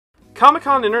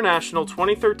Comic-Con International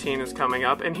 2013 is coming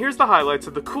up, and here's the highlights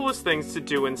of the coolest things to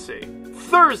do and see.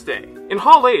 Thursday! In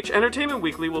Hall H, Entertainment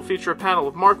Weekly will feature a panel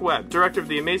of Mark Webb, director of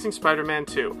The Amazing Spider-Man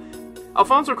 2,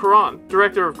 Alfonso Cuarón,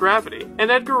 director of Gravity, and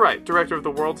Edgar Wright, director of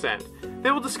The World's End. They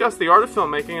will discuss the art of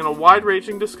filmmaking and a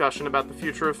wide-ranging discussion about the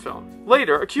future of film.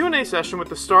 Later, a Q&A session with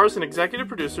the stars and executive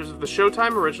producers of the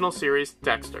Showtime original series,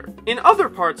 Dexter. In other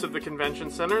parts of the convention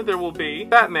center, there will be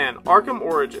Batman: Arkham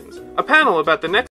Origins, a panel about the next